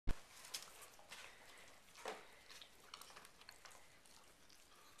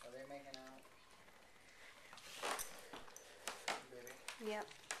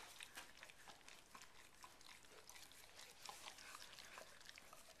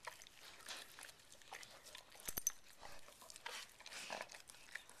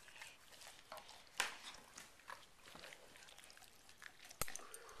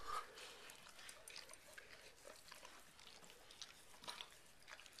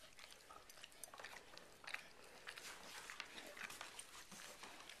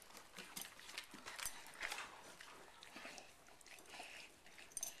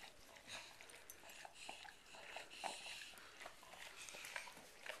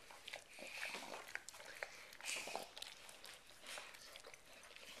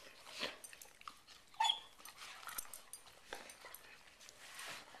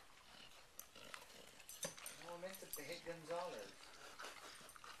Gonzalez.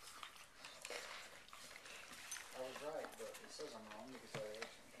 I was right, but it says I'm wrong because I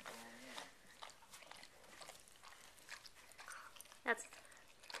actually went the wrong way. That's.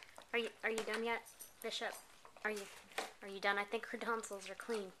 Are you done yet, Bishop? Are you done? I think her tonsils are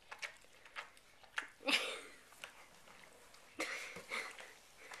clean.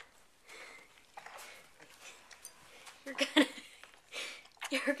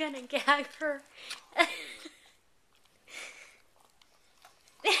 You're gonna gag her.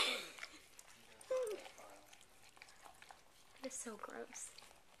 That is so gross.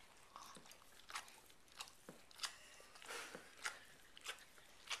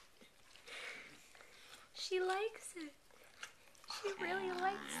 She likes it. She really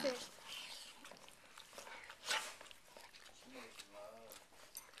likes it.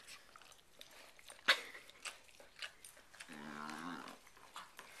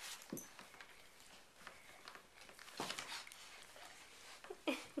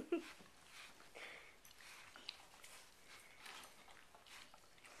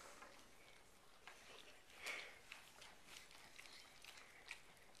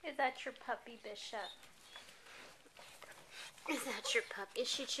 Is that your puppy, Bishop? Is that your pup? Is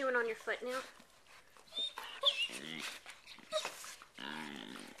she chewing on your foot now?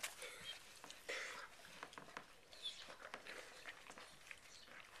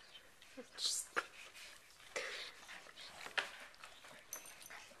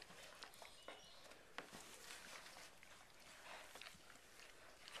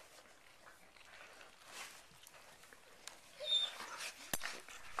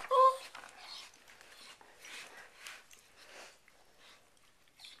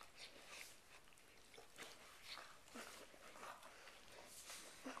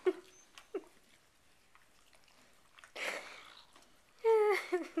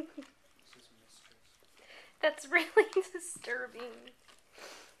 That's really disturbing.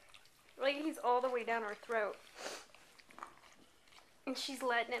 Like, he's all the way down her throat. And she's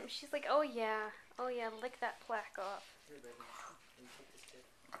letting him. She's like, oh yeah, lick that plaque off. Here, baby. Can you take this tip?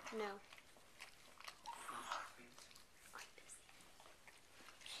 No.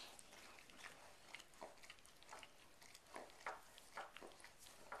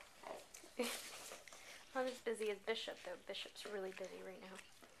 Not as busy as Bishop, though. Bishop's really busy right now.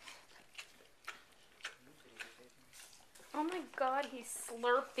 Oh my god, he's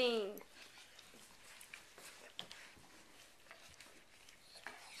slurping.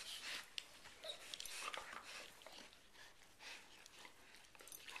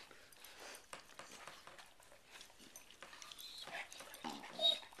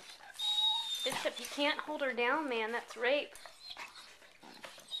 Bishop, you can't hold her down, man. That's rape.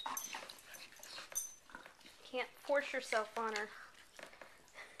 Can't force yourself on her.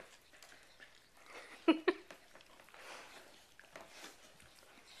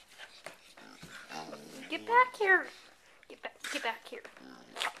 Get back here. Get back here.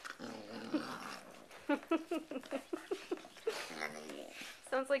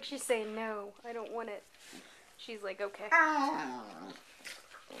 Sounds like she's saying, no, I don't want it. She's like, okay.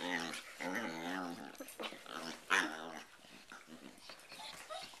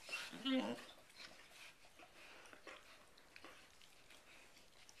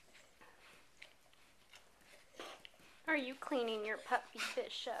 Are you cleaning your puppy,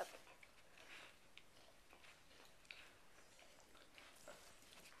 Bishop?